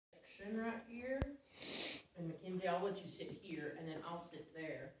portion right here. And Mackenzie, I'll let you sit here, and then I'll sit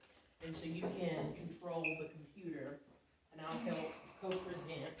there. And so you can control the computer, and I'll help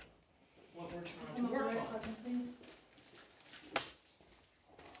co-present what we're trying to work on.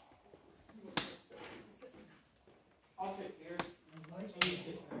 I'll sit here. And you sit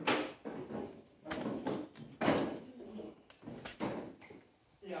here.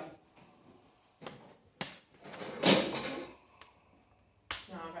 Yeah.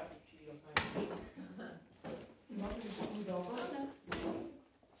 No, I got the Cheeto thing.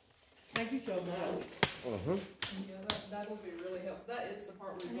 Thank you so much. Yeah, that'll be really helpful. That is the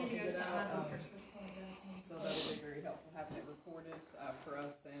part where we want to get out. So that'll be very helpful having it recorded for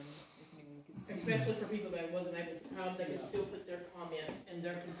us, and if anyone can see. Especially for people that wasn't able to come, they can still put their comments and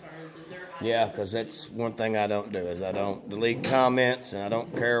their concerns and their ideas. Yeah, because that's one thing I don't do is I don't delete comments, and I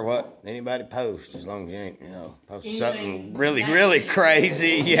don't care what anybody posts as long as you ain't, post something really, really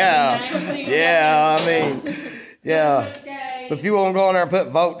crazy. Yeah, yeah. I mean, yeah. If you want to go on there and put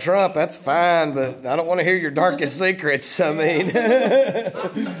vote Trump, that's fine, but I don't want to hear your darkest secrets. I mean,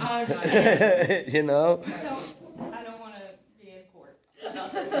 I don't want to be in court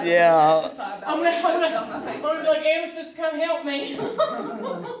about this. Yeah. I'm gonna be like, Amethyst, come help me.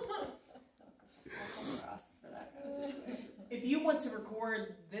 If you want to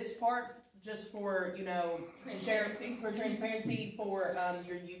record this part just for, transparency for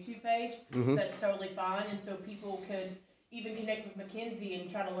your YouTube page, that's totally fine. And so people could even connect with Mackenzie and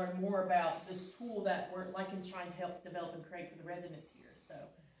try to learn more about this tool that Lycan's trying to help develop and create for the residents here. So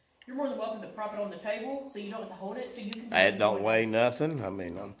you're more than welcome to prop it on the table so you don't have to hold it. So you can. It don't weigh nothing. I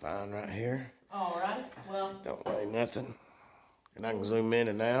mean, I'm fine right here. All right. Well. Don't weigh nothing. And I can zoom in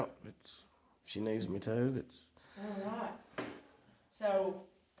and out. If she needs me to. All right. So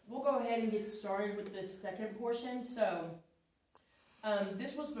we'll go ahead and get started with this second portion. So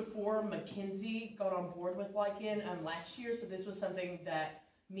this was before Mackenzie got on board with Lycan last year. So this was something that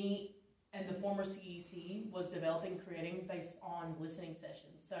me and the former CEC was developing, creating based on listening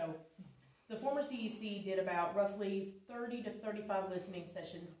sessions. So the former CEC did about roughly 30 to 35 listening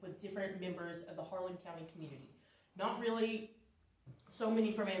sessions with different members of the Harlan County community. Not really so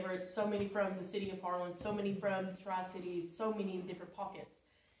many from Everett, so many from the city of Harlan, so many from the Tri-Cities, so many different pockets.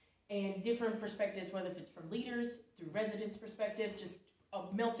 And different perspectives, whether if it's from leaders, through residents' perspective, just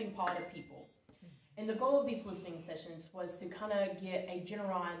a melting pot of people. And the goal of these listening sessions was to kind of get a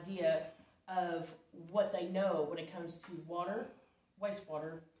general idea of what they know when it comes to water,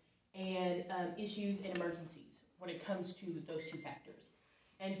 wastewater, and issues and emergencies when it comes to those two factors.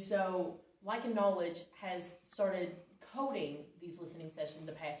 And so Lycan Knowledge has started coding these listening sessions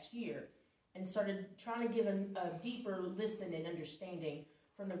the past year and started trying to give a deeper listen and understanding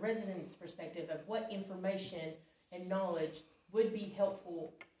from the residents' perspective of what information and knowledge would be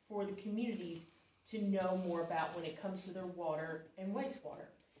helpful for the communities to know more about when it comes to their water and wastewater.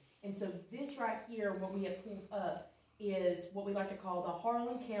 And so this right here, what we have pulled up, is what we like to call the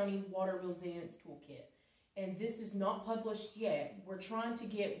Harlan County Water Resilience Toolkit. And this is not published yet. We're trying to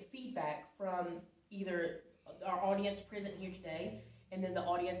get feedback from either our audience present here today and then the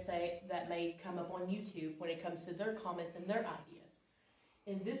audience that may come up on YouTube when it comes to their comments and their ideas.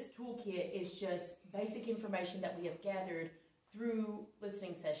 And this toolkit is just basic information that we have gathered through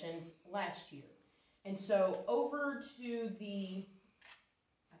listening sessions last year. And so over to the,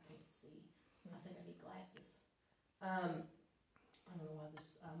 I can't see, I think I need glasses. I don't know why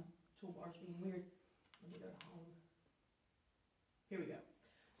this toolbar is being weird. Let me go to home. Here we go.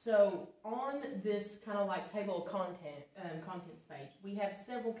 So on this kind of like table of contents page, we have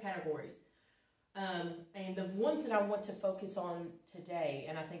several categories. And the ones that I want to focus on today,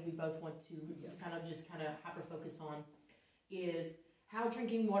 and I think we both want to kind of hyper focus on, is how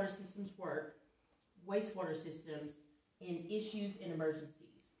drinking water systems work, wastewater systems, and issues and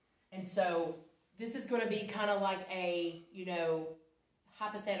emergencies. And so this is going to be kind of like a,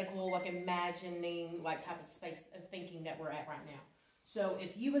 hypothetical, like imagining, like type of space of thinking that we're at right now. So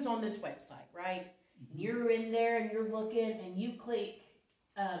if you was on this website, right, and you're in there and you're looking and you click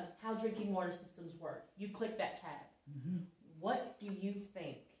how drinking water systems work, you click that tab. What do you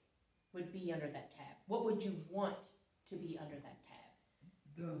think would be under that tab? What would you want to be under that tab?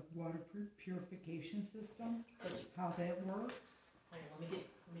 The water purification system, how that works. Hang on, let me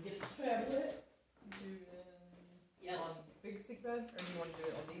get a tablet. On big sticky pad, or do you want to do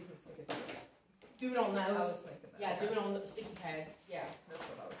it on these and stick it to it? Do it on those. I was thinking that. Yeah, do it on the sticky pads. Yeah. That's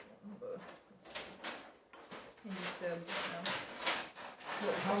what I was thinking, but and you said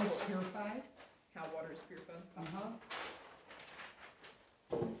How it's purified? how water is purified.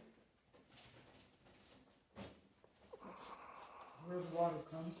 Where's water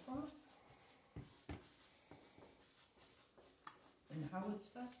come comes from and how it's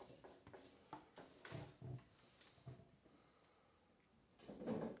tested.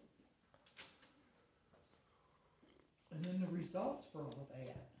 And then the results for all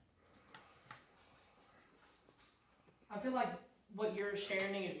that. I feel like what you're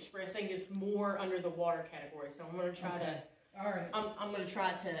sharing and expressing is more under the water category, so I'm gonna try All right. I'm gonna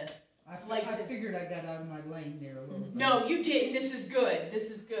try to. I figured I got out of my lane there a little bit. No, you didn't. This is good. This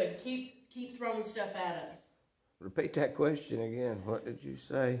is good. Keep throwing stuff at us. Repeat that question again. What did you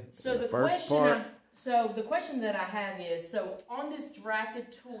say? So the first question, part? so the question that I have is, so on this drafted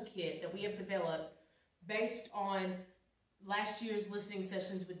toolkit that we have developed based on last year's listening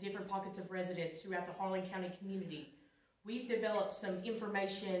sessions with different pockets of residents throughout the Harlan County community, we've developed some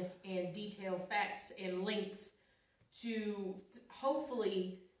information and detailed facts and links to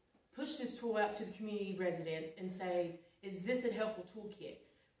hopefully push this tool out to the community residents and say, is this a helpful toolkit?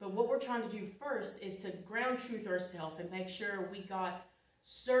 But what we're trying to do first is to ground truth ourselves and make sure we got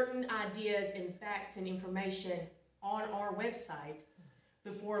certain ideas and facts and information on our website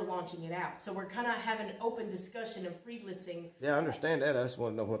before launching it out. So we're kind of having an open discussion and free listening. Yeah, I understand that. I just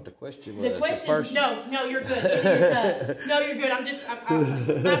want to know what the question was. The question, no, you're good. It is, no, you're good.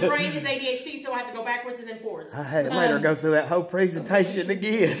 My brain is ADHD, so I have to go backwards and then forwards. I had later go through that whole presentation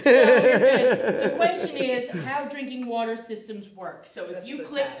again. No, you're good. The question is how drinking water systems work. So if you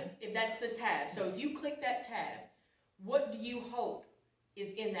click, if that's the tab, so if you click that tab, what do you hope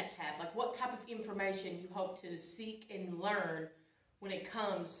is in that tab? Like what type of information you hope to seek and learn when it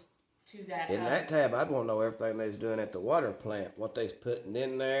comes to that. In that tab, I'd want to know everything they's doing at the water plant, what they's putting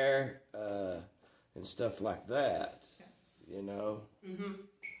in there, and stuff like that. You know. Mm-hmm.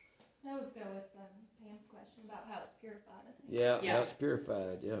 That would go with Pam's question about how it's purified. I think. Yeah, how it's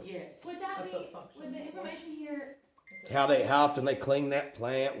purified. Yeah. Yes. Would that be? Would the information here? How often they clean that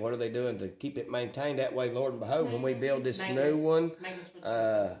plant? What are they doing to keep it maintained that way? Lord and behold, when we build this new one,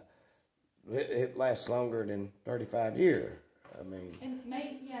 it lasts longer than 35 years. I mean, and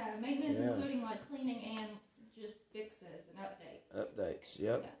maintenance including like cleaning and just fixes and updates. Updates,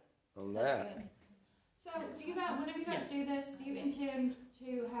 yep, on That's that. good. So, do you guys, whenever you guys do this, do you intend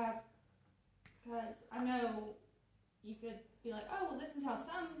to have? Because I know you could be like, oh, well, this is how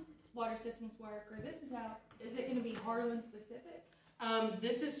some water systems work, or this is how. Is it going to be Harlan specific?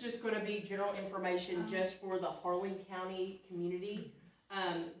 This is just going to be general information just for the Harlan County community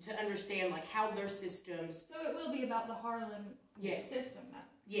to understand like how their systems. So it will be about the Harlan system.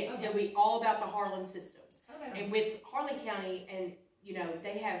 Yes, okay. it'll be all about the Harlan systems. Okay. And with Harlan County, and you know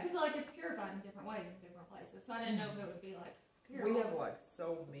they have. Because like it's purified in different ways in different places, so I didn't know if it would be like. We have like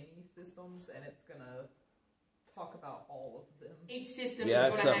so many systems, and it's gonna talk about all of them. Each system. Yeah,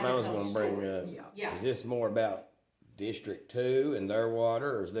 is that's gonna something have I was its own going to bring story. up. Yeah. Is this more about District 2 and their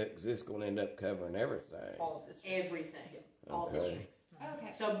water, or is this going to end up covering everything? All districts. Everything. Yeah. All Okay. districts.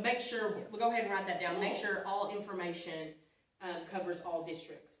 Okay. So make sure, we'll go ahead and write that down. Make sure all information covers all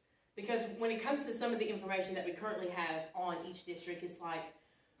districts. Because when it comes to some of the information that we currently have on each district, it's like,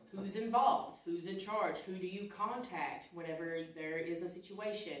 who's involved? Who's in charge? Who do you contact whenever there is a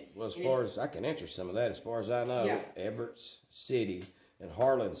situation? Well, as far as I can answer some of that, as far as I know, Everett's City and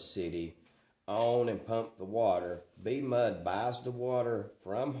Harlan City own and pump the water. B Mud buys the water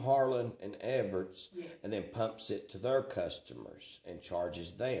from Harlan and Everett's and then pumps it to their customers and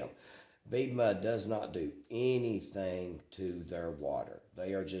charges them. B Mud does not do anything to their water.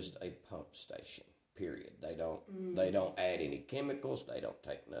 They are just a pump station. Period. They don't add any chemicals. They don't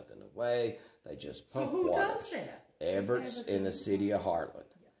take nothing away. They just pump water. So who does that? Everett's in the city of Harlan.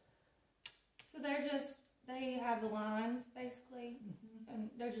 So they have the lines basically, and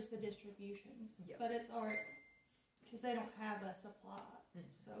they're just the distributions. Yeah. But it's art because they don't have a supply.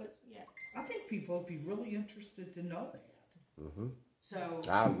 So it's I think people would be really interested to know that. Mm-hmm. So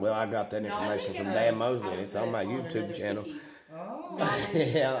I got that information from Dan Mosley. It's on my YouTube channel.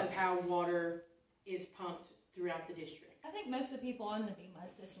 Knowledge of how water is pumped throughout the district. I think most of the people on the B-Mud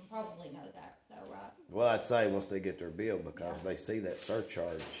system probably know that, though, right? Well, I'd say once they get their bill because they see that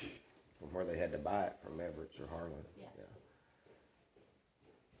surcharge from where they had to buy it from Everett's or Harlan. Yeah.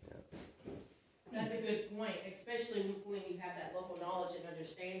 That's a good point, especially when you have that local knowledge and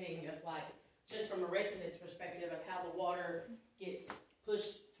understanding of like, just from a resident's perspective of how the water gets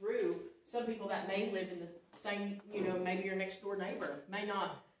pushed through. Some people that may live in the same, maybe your next door neighbor may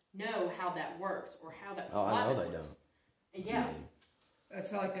not know how that works or how that I know they works. don't. Yeah.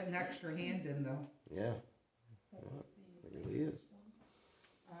 That's like an extra hand in though. Yeah. It really is.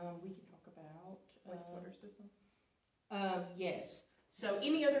 We can talk about Wastewater systems. yes. So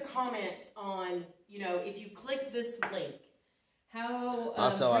any other comments on, if you click this link, How?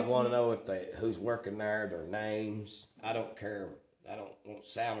 Also, I'd want to know who's working there, their names. I don't care. I don't want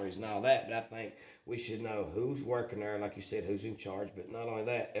salaries and all that, but I think we should know who's working there, like you said, who's in charge. But not only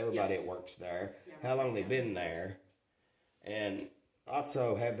that, everybody that works there, how long they've been there, and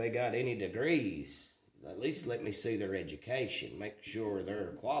also have they got any degrees? At least let me see their education. Make sure they're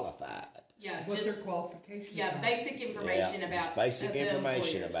qualified. Yeah, What's their qualification? Yeah, basic information about. Just basic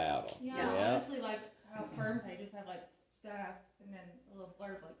information about them. Yeah, honestly, like how firm pages have like staff and then a little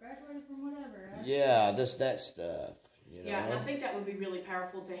blurb like graduated from whatever. Yeah, just that stuff. You know? Yeah, and I think that would be really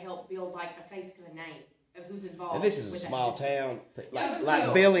powerful to help build like a face to a name of who's involved. And this is a small town. Yeah,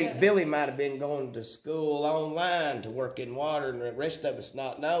 Like Billy might have been going to school online to work in water, and the rest of us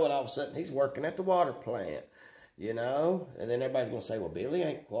not know. And all of a sudden, he's working at the water plant. You know, and then everybody's gonna say, "Well, Billy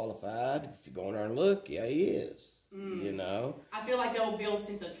ain't qualified." If you go in there and look, yeah, he is. You know, I feel like they'll build a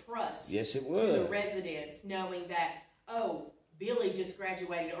sense of trust. Yes, it to would. the residents, knowing that Billy just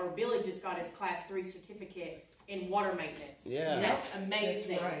graduated or Billy just got his Class 3 certificate in water maintenance. Yeah, that's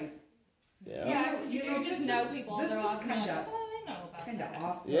amazing. That's right. Yeah, because you do just know people all their lives. Kind of, they know about kind that. of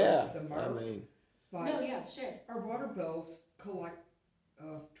off yeah. the mark. I mean, but No, yeah, sure. our water bills collect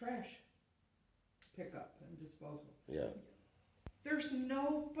trash pickup and disposal. yeah. There's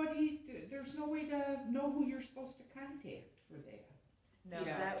no way to know who you're supposed to contact for that. No,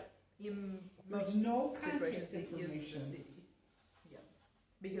 Yeah. that in There's most no situations contact it is the information. city. Yeah,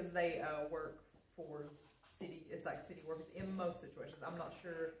 because they work for city. It's like city workers in most situations. I'm not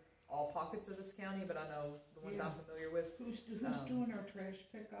sure all pockets of this county, but I know the ones I'm familiar with. Who's doing our trash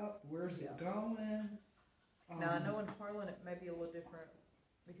pickup? Where's it going? Now I know in Harlan it may be a little different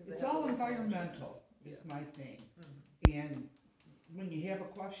because they It's have all the waste management. environmental. Is my thing. Mhm. And when you have a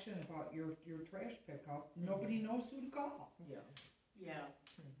question about your trash pickup, nobody knows who to call. Yeah. Yeah.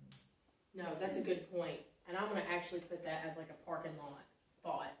 Mhm. No, that's a good point. And I'm going to actually put that as like a parking lot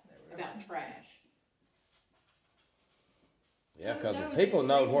thought There we go. about trash. Yeah, because That if was people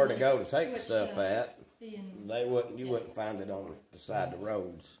know where to go to recently take switched stuff to at, being- you wouldn't find it on the side of the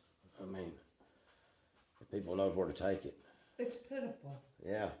roads. I mean, if people know where to take it. It's pitiful.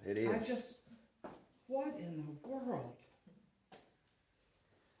 Yeah, it is. What in the world?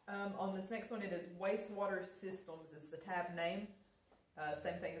 On this next one, it is wastewater systems is the tab name.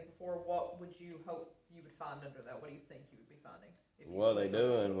 Same thing as before. What would you hope you would find under that? What do you think you would be finding? If you What are they looked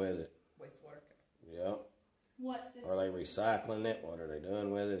doing with it? up Wastewater. Yeah. What's this? Are they recycling it? What are they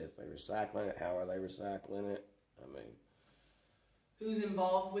doing with it? If they're recycling it, how are they recycling it? I mean, Who's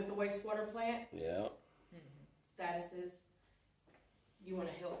involved with the wastewater plant? yeah. Statuses. You want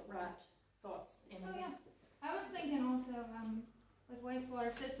to help write thoughts in Oh this? yeah, I was thinking also with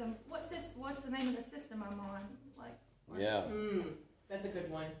wastewater systems. What's the name of the system I'm on? Like, Yeah. That's a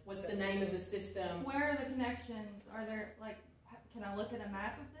good one. What's the name of the system? where are the connections? Are there like? Can I look at a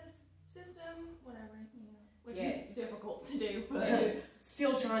map of this system? Whatever, which Yes. is difficult to do. But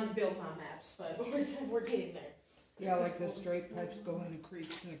Still trying to build my maps, but we're getting there. Yeah, like the straight pipes go in the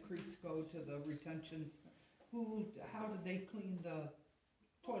creeks and the creeks go to the retentions. How do they clean the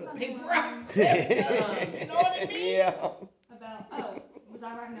toilet paper out? You know what I mean? Yeah. about was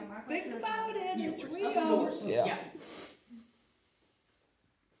I writing down my Think question or about it, something? it's Of real. course. Yeah.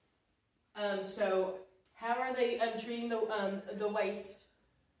 So how are they treating the waste?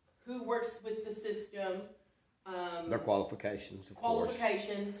 Who works with the system? Their qualifications, of course.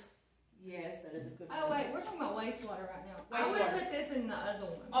 Qualifications. Yes, that is a good one. Oh wait, we're talking about wastewater right now. I would Wastewater. put this in the other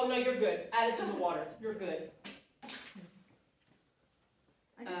one. Oh no, you're good. Add it to the water. You're good.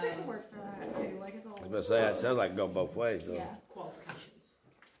 I guess it could work for that too. Like it's all. I was going to say, it sounds like it go both ways, though. Yeah, Qualifications.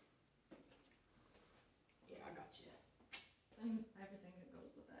 Yeah, I got you. and everything that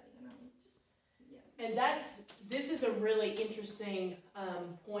goes with that, Just yeah. And this is a really interesting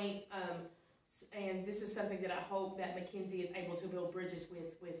point, and this is something that I hope that McKinsey is able to build bridges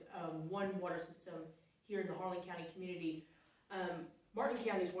with one water system here in the Harlan County community. Martin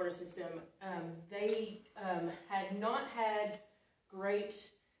County's water system, they had not had great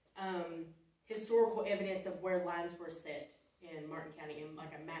historical evidence of where lines were set in Martin County, and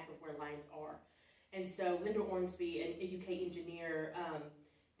like a map of where lines are. And so Linda Ormsby, an UK engineer,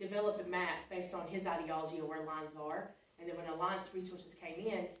 developed a map based on his ideology of where lines are. And then when Alliance Resources came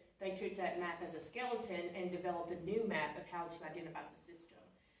in, they took that map as a skeleton and developed a new map of how to identify the system.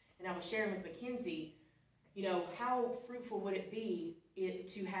 And I was sharing with McKinsey, how fruitful would it be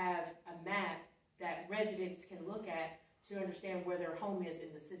to have a map that residents can look at to understand where their home is in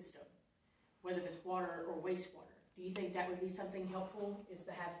the system, whether it's water or wastewater. Do you think that would be something helpful, is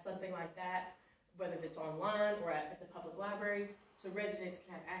to have something like that, whether it's online or at the public library, so residents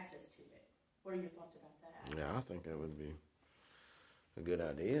can have access to it? What are your thoughts about that? Yeah, I think that would be A good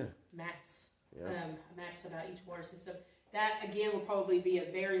idea. Maps. Yeah. Maps about each water system. That, again, will probably be a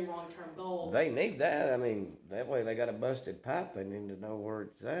very long-term goal. They need that. I mean, that way they got a busted pipe. They need to know where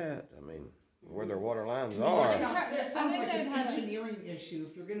it's at. I mean, where their water lines are. That sounds like an engineering issue.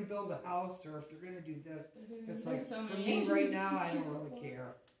 If you're going to build a house or if you're going to do this, it's like, for me right now, I don't really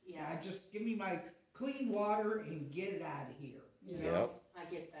care. Yeah. I just give me my clean water and get it out of here. You know? Yep. I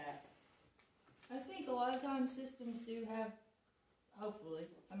get that. I think a lot of times systems do have, hopefully,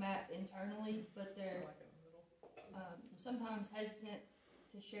 a map internally, but they're sometimes hesitant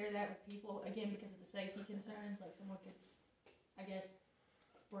to share that with people, again, because of the safety concerns. Like someone could, I guess,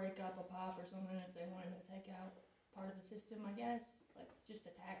 break up a pipe or something if they wanted to take out part of the system, I guess. Like, just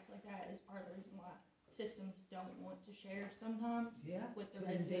attacks like that is part of the reason why systems don't want to share sometimes with the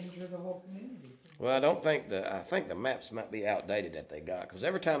residents. Endanger the whole community. Well, I think the maps might be outdated that they got, because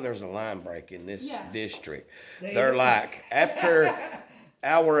every time there's a line break in this district, they're like, after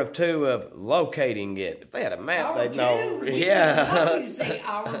hour or two of locating it, if they had a map, they'd know. Yeah. You say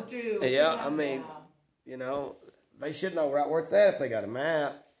hour two. Yeah, I mean, you know, they should know right where it's at if they got a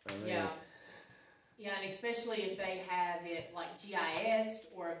map. I mean, yeah, and especially if they have it like GIS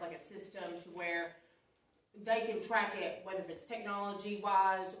or like a system to where they can track it, whether it's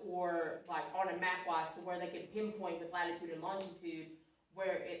technology-wise or like on a map-wise, to where they can pinpoint with latitude and longitude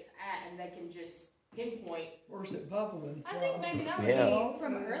where it's at, and they can just pinpoint. Where's it bubbling from? I think maybe that would be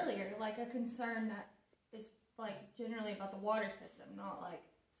from earlier, like a concern that is like generally about the water system, not like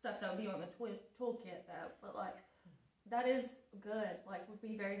stuff that would be on the toolkit, but like that is good, like would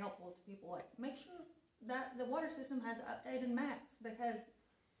be very helpful to people. Like make sure that the water system has updated maps, because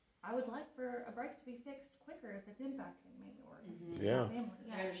I would like for a break to be fixed quicker if it's impacting me or my family.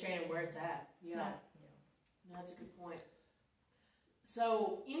 I understand where it's at. Yeah. That's a good point.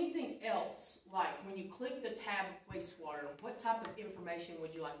 So anything else, like when you click the tab of wastewater, what type of information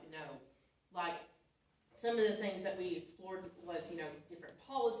would you like to know? Like some of the things that we explored was, you know, different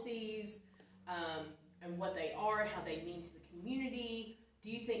policies and what they are and how they mean to the community. Do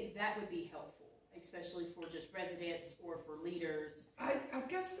you think that would be helpful, especially for just residents or for leaders? I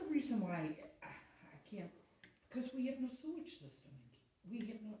guess the reason why I can't, because we have no sewage system. We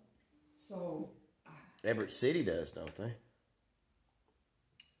have no, so. Everett City does, don't they?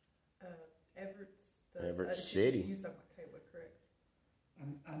 Everett City. You talking about Kaywood, correct?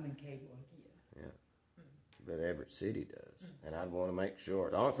 I'm in Kaywood. Yeah. But Everett City does. And I'd want to make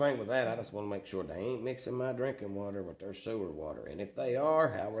sure. The only thing with that, I just want to make sure they ain't mixing my drinking water with their sewer water. And if they are,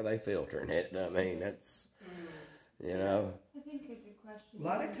 how are they filtering it? I mean, that's, you know. I think a good question. A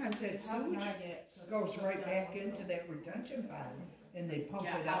lot of times that sewage goes right back into that retention pond. And they pump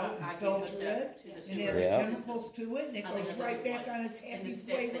it out and filter it, and they add chemicals to it, and it goes right back on its happy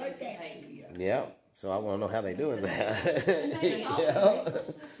way right back to you. Yeah, so I want to know how they're doing that. And there's also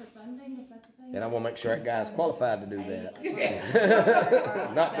resources for funding, if that's a thing. And I want to make sure that guy's qualified to do that.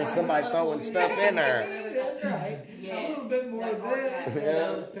 Not just somebody throwing stuff in there. That's right. A little bit more of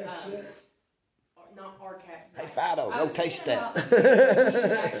this. Not RCAP. Hey, Fido, go taste that. That's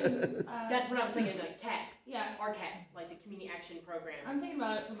what I was thinking, like CAP. Yeah. RCAP, like the Community Action Program. I'm thinking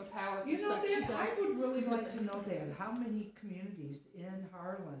about it from a power You know, perspective. Dan, I would really like to know, Dan, how many communities in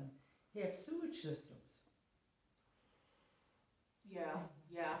Harlan have sewage systems? Yeah.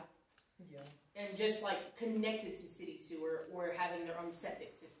 And just like connected to city sewer or having their own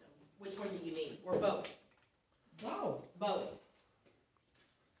septic system. Which one do you need? Or both? Both.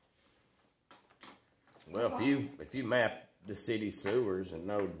 Well, if you map the city sewers and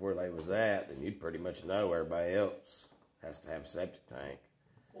know where they was at, then you'd pretty much know everybody else has to have a septic tank.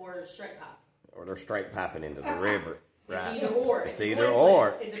 Or straight pipe. Or they're straight piping into the river. Right. It's either or. It's either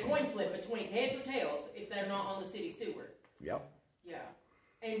or. It's a coin flip between heads or tails if they're not on the city sewer. Yep. Yeah.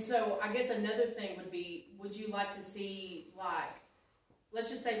 And so I guess another thing would be, would you like to see, like, let's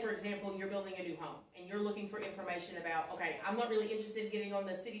just say, for example, you're building a new home and you're looking for information about, okay, I'm not really interested in getting on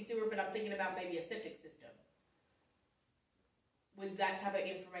the city sewer, but I'm thinking about maybe a septic system. Would that type of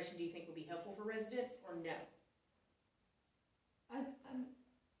information, do you think, would be helpful for residents or no?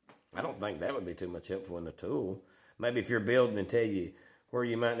 I don't think that would be too much helpful in the tool. Maybe if you're building and tell you where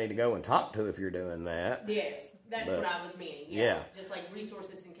you might need to go and talk to if you're doing that. Yes, that's what I was meaning. Yeah. Just like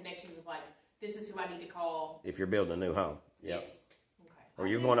resources and connections of like, this is who I need to call. If you're building a new home. Yep. Yes. Okay. Or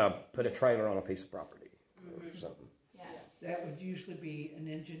you're going to put a trailer on a piece of property or something. Yeah. That would usually be an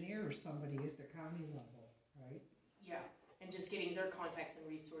engineer or somebody at the county level, right? Yeah. And just getting their contacts and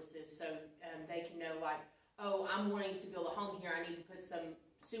resources so they can know, like, oh, I'm wanting to build a home here. I need to put some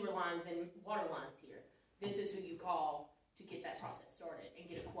sewer lines and water lines here. This is who you call to get that process started and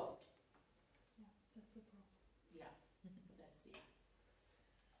get a quote. Yeah, that's the problem. Yeah. That's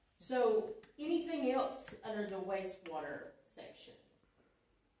So, anything else under the wastewater section?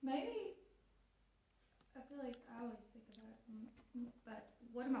 Maybe, I feel like I always think about it, but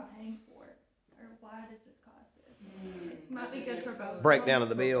what am I paying for? Or why does this cost this? Might be good for both. Breakdown of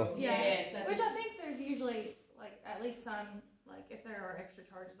the bill. Yeah, Yes, which I think there's usually, like, at least some, like, if there are extra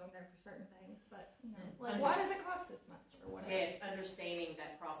charges on there for certain things, but, you know, like, why does it cost this much, or whatever? Yes, understanding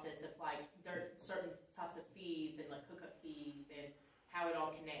that process of, like, there are certain types of fees and, like, hookup fees and how it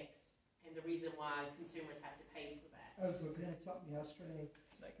all connects and the reason why consumers have to pay for that. I was looking at something yesterday.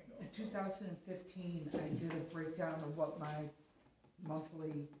 That can go. In 2015, I did a breakdown of what my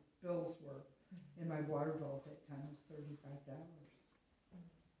monthly bills were, and my water bill at that time was $35.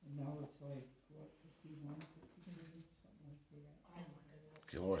 And now it's like, what, 51, 53, something like that. Oh my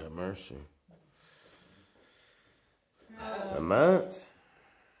goodness. Lord have mercy. A month?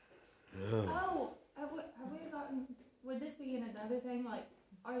 Oh, have we gotten, would this be in another thing, like,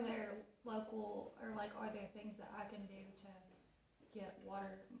 are there local, or like, are there things that I can do to get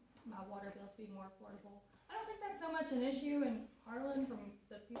my water bill to be more affordable? I don't think that's so much an issue in Harlan from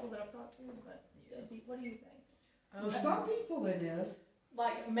the people that I've talked to, but what do you think? For some people it is.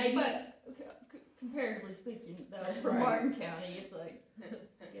 Like, maybe... But comparatively speaking, though, from Martin County, it's like,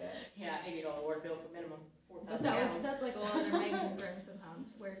 Yeah, $80 water bill for minimum 4,000 that's, gallons. that's like a lot of their main concern sometimes,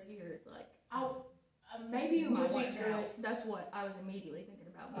 whereas here it's like, Maybe it my would be water bill. good. That's what I was immediately thinking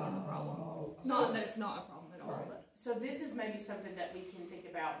about being a problem. Oh, Not that it's not a problem at all, Right. but. So this is maybe something that we can think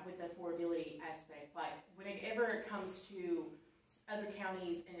about with the affordability aspect. Like, whenever it comes to other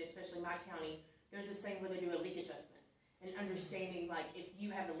counties, and especially my county, there's this thing where they do a leak adjustment. And understanding, like, if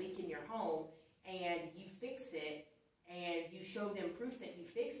you have a leak in your home and you fix it, and you show them proof that you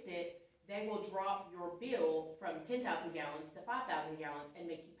fixed it, they will drop your bill from 10,000 gallons to 5,000 gallons and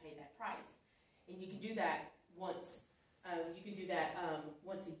make you pay that price. And you can do that once.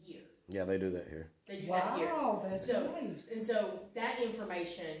 Once a year. Yeah, they do that here. They do that here. Wow, that's nice. And so that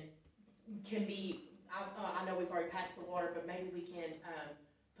information can be. I know we've already passed the water, but maybe we can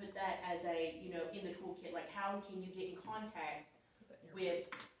put that as a, in the toolkit. Like, how can you get in contact with?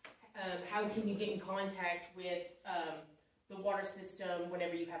 How can you get in contact with the water system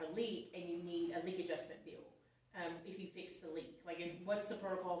whenever you have a leak and you need a leak adjustment bill? If you fix the leak, like, what's the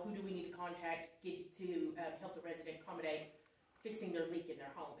protocol? Who do we need to contact? Get to help the resident accommodate fixing their leak in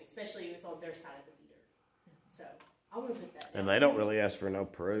their home, especially if it's on their side of the meter. So I want to put that. And they don't really ask for no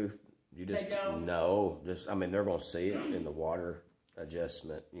proof. You just They don't? they're gonna see it in the water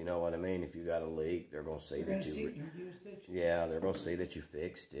adjustment. You know what I mean? If you got a leak, they're gonna see They're that gonna see you. your usage. Yeah, they're gonna see that you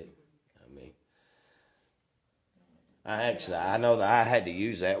fixed it. I mean, I know that I had to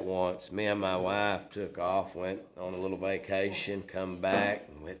use that once. Me and my wife took off, went on a little vacation, come back,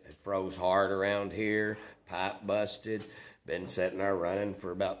 and it froze hard around here. Pipe busted. Been sitting there running for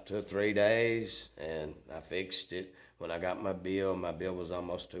about 2 or 3 days, and I fixed it. When I got my bill was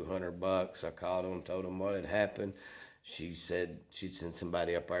almost $200. I called them, told them what had happened. She said she'd send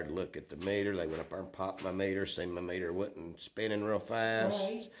somebody up there to look at the meter. They went up there and popped my meter, seen my meter wasn't spinning real fast,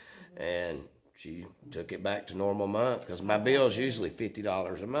 and she took it back to normal month, because my bill's usually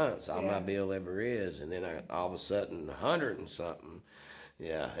 $50 a month. That's all my bill ever is. And then all of a sudden, 100 and something.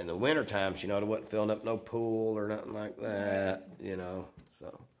 Yeah, in the winter times, they wasn't filling up no pool or nothing like that,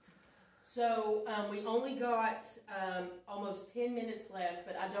 So we only got almost 10 minutes left,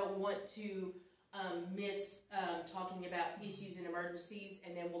 but I don't want to miss talking about issues and emergencies,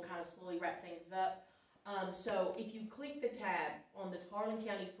 and then we'll kind of slowly wrap things up. So if you click the tab on this Harlan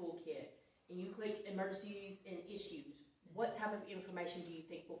County Toolkit, and you click emergencies and issues, what type of information do you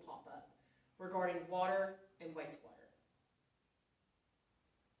think will pop up regarding water and wastewater?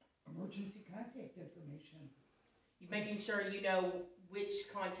 Emergency contact information. You're making sure you know which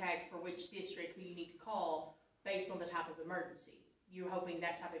contact for which district who you need to call based on the type of emergency. You're hoping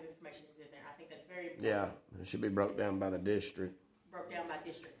that type of information is in there. I think that's very important. Yeah, it should be broke down by the district. Broke down by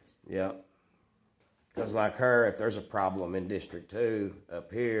districts. Yeah. Because like her, if there's a problem in District 2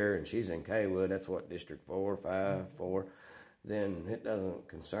 up here, and she's in Kaywood, that's what, District 4, 5, 4, then it doesn't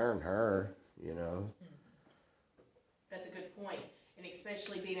concern her, That's a good point. And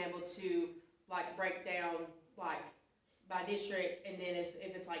especially being able to, like, break down, like, by district, and then if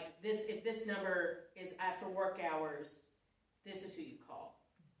it's like this, if this number is after work hours, this is who you call.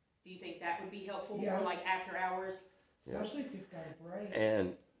 Do you think that would be helpful for, like, after hours? Especially if you've got a break.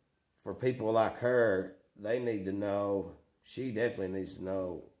 And for people like her, they need to know, she definitely needs to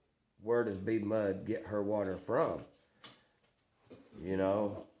know, where does Bead Mud get her water from?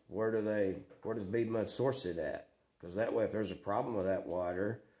 Where does Bead Mud source it at? Because that way, if there's a problem with that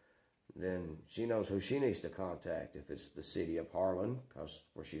water, then she knows who she needs to contact. If it's the city of Harlan, cause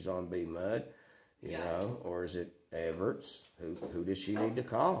where she's on B-Mud, you know, or is it Everett's? Who does she need to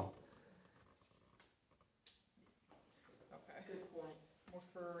call? Okay. Good point. More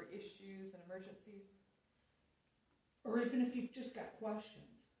for issues and emergencies. Or even if you've just got questions.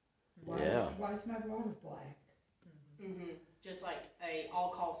 Why is my water black? Mm-hmm. Just like a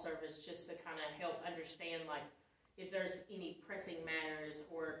all-call service, just to kind of help understand, like, if there's any pressing matters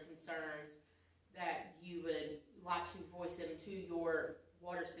or concerns that you would like to voice them to your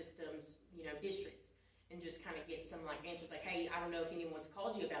water systems, you know, district, and just kind of get some like answers, like, hey, I don't know if anyone's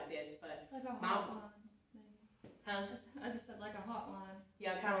called you about this, but like a hotline. Huh? I just said like a hotline.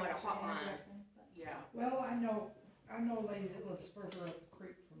 Yeah, kind of like a hotline. Yeah. Well, I know a lady that lives further up the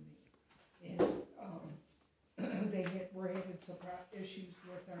creek from me, and we're having some issues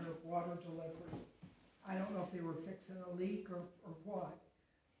with our water delivery. I don't know if they were fixing a leak or what,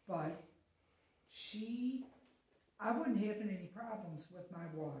 but I wasn't having any problems with my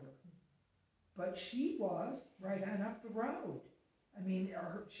water, but she was right on up the road. I mean,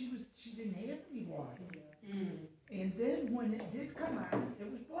 she didn't have any water, and then when it did come out,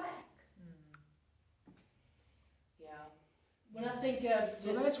 it was black. Yeah. When I think of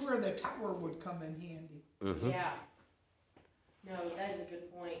so that's where the tower would come in handy. Mm-hmm. Yeah. No, that is a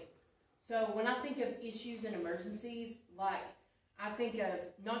good point. So when I think of issues and emergencies, like, I think of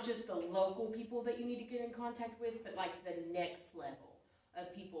not just the local people that you need to get in contact with, but like the next level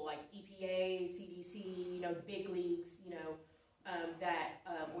of people, like EPA, CDC, you know, the big leagues, you know,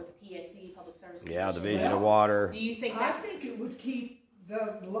 or the PSC, Public Service Commission. Yeah, Division of Water. Do you think I think it would keep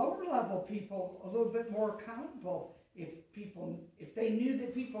the lower level people a little bit more accountable if they knew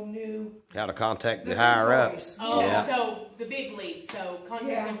that people knew how to contact the higher ups. Oh, yeah. So the big leagues. So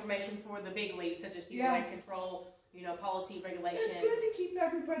contact information for the big leagues, such as people that control, you know, policy, regulation. It's good to keep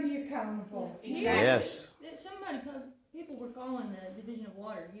everybody accountable. Exactly. Yes. People were calling the Division of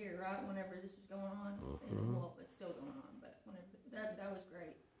Water here, right? Whenever this was going on, and, well, it's still going on, but whenever that was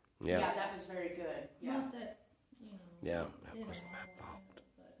great. Yeah. Yeah, that was very good. Yeah. Not that, you know. Yeah, that was my fault.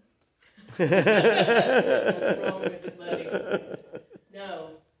 Wrong with the buddy. No,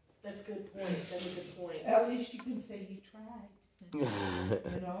 that's a good point. That's a good point. At least you can say you tried.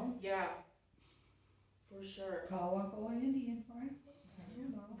 You know? Yeah, for sure. Call Uncle Andy and Frank. I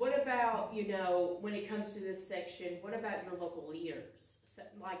don't know. What about, you know, when it comes to this section, what about your local leaders? So,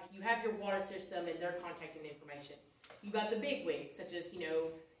 like, you have your water system and their contact and information. You got the big wigs, such as, you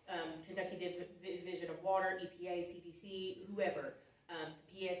know, Kentucky Division of Water, EPA, CDC, whoever,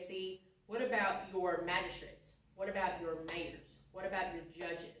 PSC. What about your magistrates? What about your mayors? What about your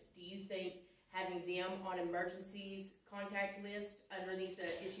judges? Do you think having them on emergencies contact list underneath the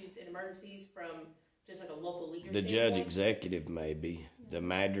issues and emergencies from just like a local leadership? The judge executive, maybe. The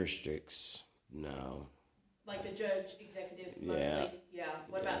magistrates, no. Like the judge executive, mostly? Yeah.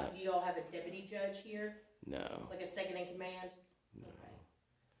 What about, do you all have a deputy judge here? No. Like a second in command? No. Okay.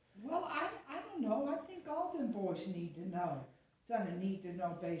 Well, I don't know. I think all them boys need to know. It's on a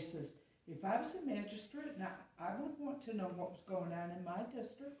need-to-know basis. If I was a magistrate, now I would want to know what was going on in my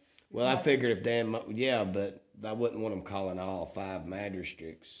district. Well, I figured if Dan, but I wouldn't want them calling all 5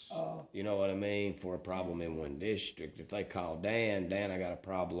 magistrates. You know what I mean? For a problem in one district. If they call Dan, I got a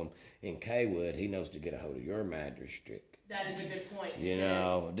problem in Kaywood, he knows to get a hold of your magistrate. That is a good point. You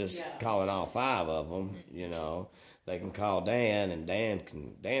know, just calling all 5 of them, you know. They can call Dan, and Dan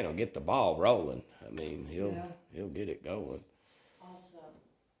will get the ball rolling. I mean, he'll get it going. Awesome.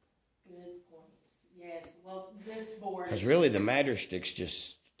 Good points. Yes. Well, this board. Because really, the magistrates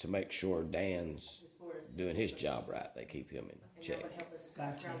just to make sure Dan's doing his job right. They keep him in check.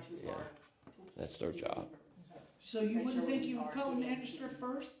 Gotcha. That's their job. So you wouldn't think you would call the magistrate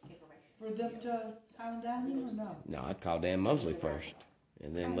first for them to pound down you or no? No, I'd call Dan Mosley first,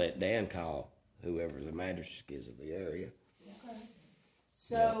 and then let Dan call whoever the magistrate is of the area.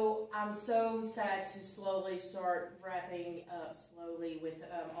 So I'm so sad to slowly start wrapping up with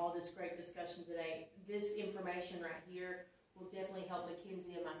all this great discussion today. This information right here will definitely help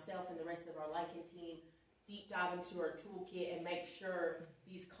Mackenzie and myself and the rest of our Lycan team deep dive into our toolkit and make sure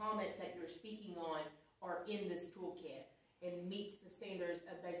these comments that you're speaking on are in this toolkit and meets the standards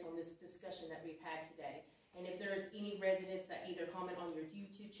based on this discussion that we've had today. And if there's any residents that either comment on your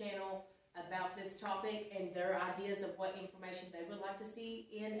YouTube channel about this topic and their ideas of what information they would like to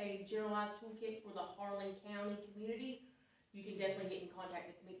see in a generalized toolkit for the Harlan County community, you can definitely get in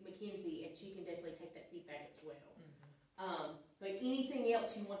contact with Mackenzie, and she can definitely take that feedback as well. But anything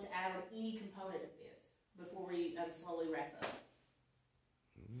else you want to add on any component of this before we slowly wrap up?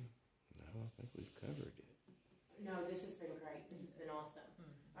 No, I think we've covered it. No, this has been great. This has been awesome.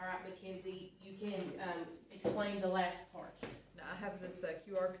 All right, Mackenzie, you can explain the last part. Now, I have this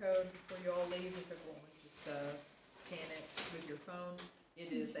QR code before you all leave. If everyone would just scan it with your phone.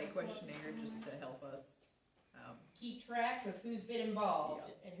 It is a questionnaire just to help us keep track of who's been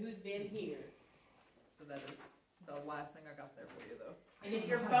involved and who's been here. So that is the last thing I got there for you, though. And if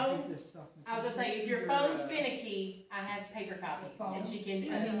your phone, I was gonna say, if your phone's finicky, I have paper copies, and she can.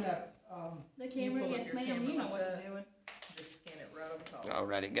 The camera, yes, ma'am. You know what you're doing. Just scan it right over top.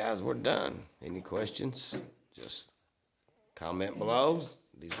 Alrighty, guys, we're done. Any questions? Just comment below.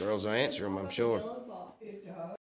 These girls will answer them, I'm sure.